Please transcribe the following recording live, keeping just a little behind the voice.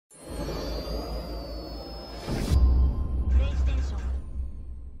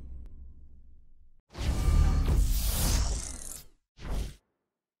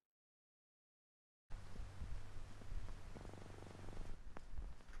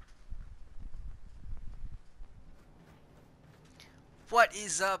What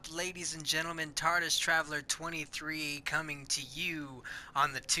is up, ladies and gentlemen? TARDIS Traveler 23 coming to you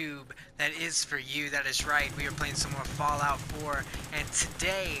on the tube. That is for you, that is right. We are playing some more Fallout 4, and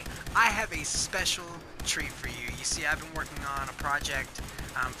today I have a special treat for you. You see, I've been working on a project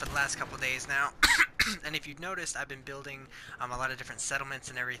for the last couple days now. And if you've noticed, I've been building a lot of different settlements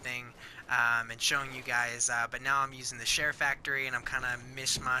and everything, and showing you guys, but now I'm using the SHAREfactory, and I'm kind of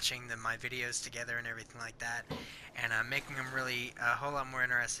mishmashing my videos together and everything like that, and making them really a whole lot more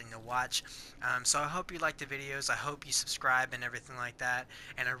interesting to watch. So I hope you like the videos, I hope you subscribe and everything like that,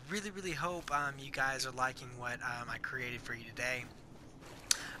 and I really hope you guys are liking what I created for you today.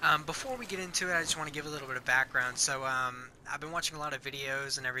 Before we get into it, I just want to give a little bit of background. So, I've been watching a lot of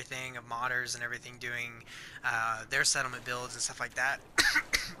videos and everything of modders and everything doing their settlement builds and stuff like that.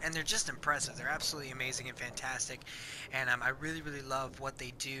 And they're just impressive. They're absolutely amazing and fantastic. And I really love what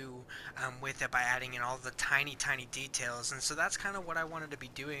they do with it by adding in all the tiny details. And so that's kind of what I wanted to be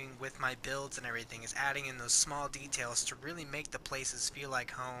doing with my builds and everything, is adding in those small details to really make the places feel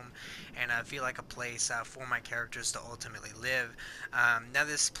like home and feel like a place for my characters to ultimately live. Now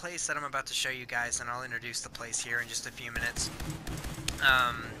this place that I'm about to show you guys, and I'll introduce the place here in just a few minutes,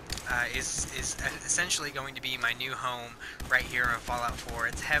 is essentially going to be my new home right here in Fallout 4.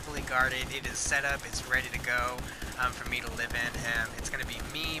 It's heavily guarded, it is set up, it's ready to go for me to live in. It's going to be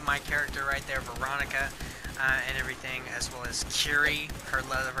me, my character right there, Veronica, and everything, as well as Curie, her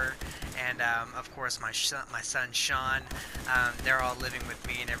lover, and of course my son Sean. They're all living with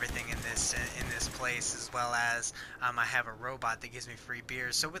me and everything in this place, as well as I have a robot that gives me free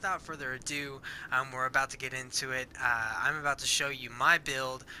beers. So without further ado, we're about to get into it. I'm about to show you my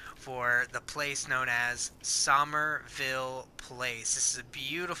build for the place known as Sommerville Place. This is a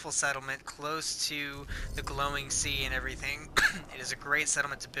beautiful settlement close to the glowing sea and everything. It is a great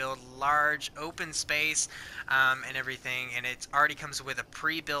settlement to build, large open space and everything, and it already comes with a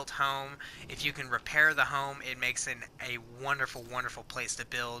pre-built home. If you can repair the home, it makes it a wonderful place to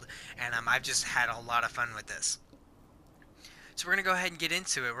build, and I've just had a lot of fun with this. So we're going to go ahead and get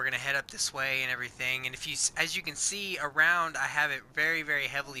into it. We're going to head up this way and everything. And as you can see around, I have it very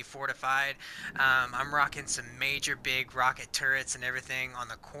heavily fortified. I'm rocking some major big rocket turrets and everything on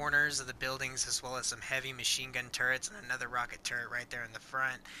the corners of the buildings, as well as some heavy machine gun turrets and another rocket turret right there in the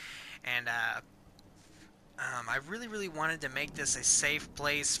front. And I really wanted to make this a safe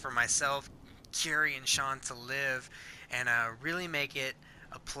place for myself, Curie, and Sean to live, and really make it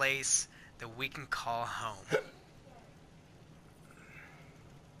a place that we can call home.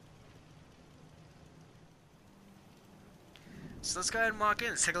 So let's go ahead and walk in.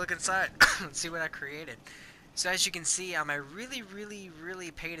 Let's take a look inside. Let's see what I created. So as you can see, I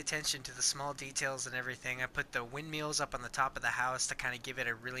really paid attention to the small details and everything. I put the windmills up on the top of the house to kind of give it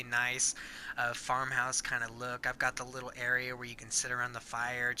a really nice farmhouse kind of look. I've got the little area where you can sit around the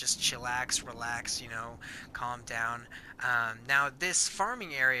fire, just chillax, relax, you know, calm down. Now this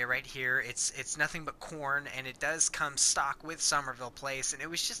farming area right here, it's nothing but corn, and it does come stock with Sommerville Place, and it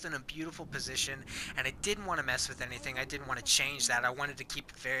was just in a beautiful position, and I didn't want to mess with anything. I didn't want to change that. I wanted to keep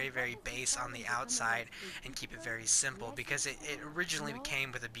it very base on the outside and keep it very simple, because it originally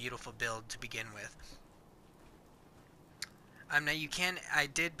came with a beautiful build to begin with. Now I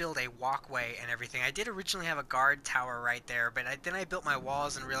did build a walkway and everything. I did originally have a guard tower right there, but then I built my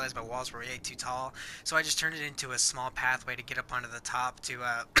walls and realized my walls were way too tall, so I just turned it into a small pathway to get up onto the top to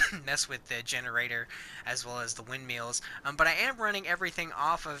mess with the generator as well as the windmills. But I am running everything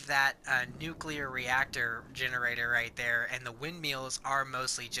off of that nuclear reactor generator right there, and the windmills are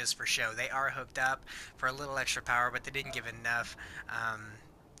mostly just for show. They are hooked up for a little extra power, but they didn't give enough.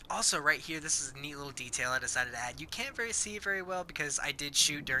 Also, right here, this is a neat little detail I decided to add. You can't see it very well because I did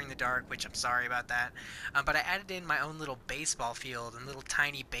shoot during the dark, which I'm sorry about that. But I added in my own little baseball field and little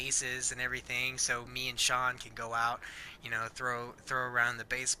tiny bases and everything, so me and Sean can go out, you know, throw around the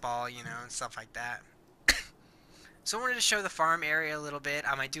baseball, you know, and stuff like that. So I wanted to show the farm area a little bit.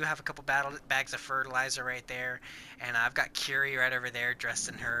 I do have a couple bags of fertilizer right there, and I've got Curie right over there dressed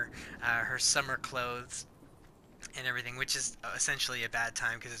in her summer clothes and everything, which is essentially a bad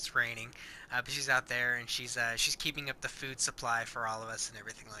time because it's raining. But she's out there, and she's keeping up the food supply for all of us and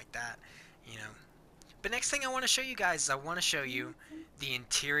everything like that, you know. But next thing I want to show you guys is I want to show you the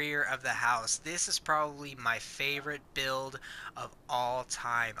interior of the house. This is probably my favorite build of all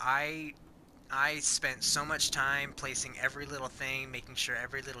time. I spent so much time placing every little thing, making sure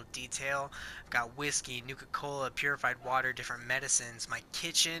every little detail. I've got whiskey, Nuka-Cola, purified water, different medicines. My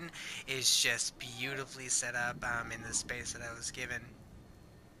kitchen is just beautifully set up in the space that I was given.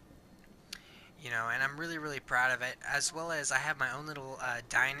 you know, and I'm really really proud of it. As well as I have my own little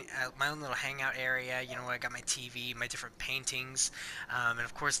my own little hangout area. You know, I got my TV, my different paintings, and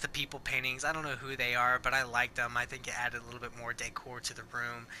of course the people paintings. I don't know who they are, but I like them. I think it added a little bit more decor to the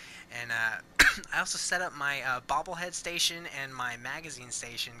room. And I also set up my bobblehead station and my magazine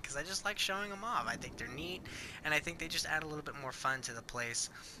station because I just like showing them off. I think they're neat, and I think they just add a little bit more fun to the place.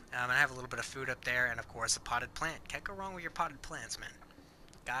 And I have a little bit of food up there, and of course a potted plant. Can't go wrong with your potted plants, man.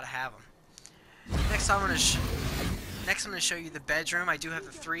 Gotta have them. Next, next I'm gonna show you the bedroom. I do have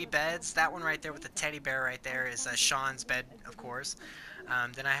the 3 beds. That one right there with the teddy bear right there is Sean's bed, of course.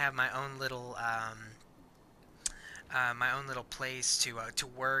 Then I have my own little place to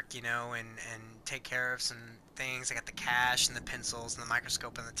work, you know, and take care of some things. I got the cash and the pencils and the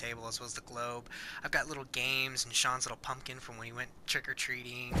microscope on the table, as well as the globe. I've got little games and Sean's little pumpkin from when he went trick or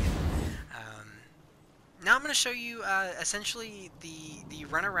treating. Now I'm going to show you essentially the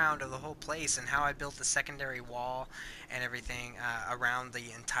runaround of the whole place and how I built the secondary wall and everything around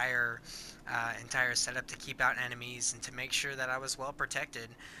the entire setup to keep out enemies and to make sure that I was well protected.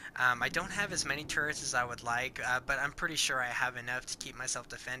 I don't have as many turrets as I would like, but I'm pretty sure I have enough to keep myself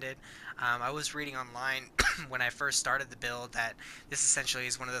defended. I was reading online when I first started the build that this essentially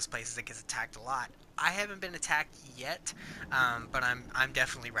is one of those places that gets attacked a lot. I haven't been attacked yet, but I'm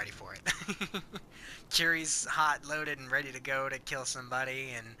definitely ready for it. Kiri's hot, loaded, and ready to go to kill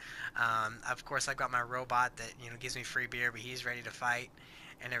somebody, and of course I've got my robot that, you know, gives me free beer, but he's ready to fight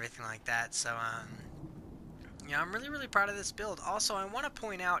and everything like that. So you know, I'm really really proud of this build. Also, I want to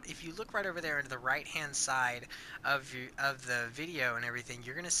point out, if you look right over there to the right hand side of the video and everything,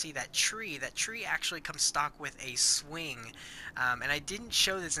 you're gonna see that tree. That tree actually comes stock with a swing, and I didn't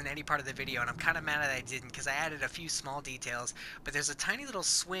show this in any part of the video, and I'm kind of mad that I didn't, because I added a few small details. But there's a tiny little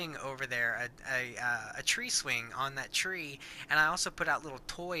swing over there, a tree swing on that tree, and I also put out little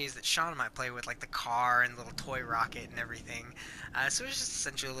toys that Sean might play with, like the car and the little toy rocket and everything. So it's just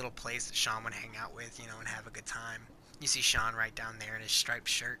essentially a little place that Sean would hang out with, you know, and have a good time. You see Sean right down there in his striped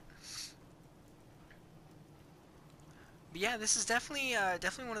shirt. But yeah, this is definitely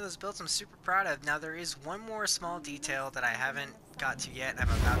one of those builds I'm super proud of. Now there is one more small detail that I haven't got to yet. I'm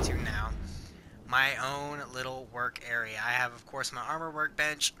about to now. My own little work area. I have, of course, my armor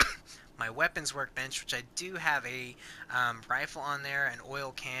workbench, my weapons workbench, which I do have a rifle on there, an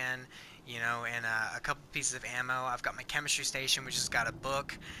oil can, you know, and a couple pieces of ammo. I've got my chemistry station, which has got a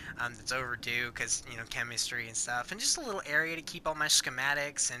book that's overdue because, you know, chemistry and stuff, and just a little area to keep all my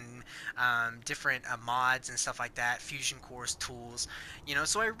schematics and different mods and stuff like that, fusion cores, tools, you know.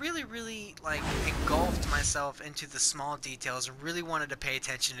 So I really like engulfed myself into the small details and really wanted to pay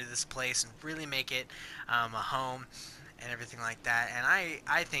attention to this place and really make it a home and everything like that. And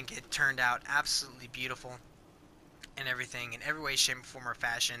I think it turned out absolutely beautiful and everything, in every way, shape, form, or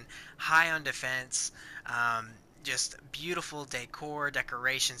fashion. High on defense, just beautiful decor,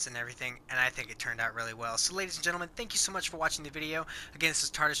 decorations, and everything, and I think it turned out really well. So ladies and gentlemen, thank you so much for watching the video. Again, this is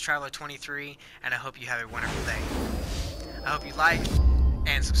TARDIS Traveler 23, and I hope you have a wonderful day. I hope you like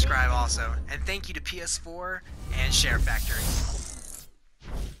and subscribe also, and thank you to PS4 and SHAREfactory.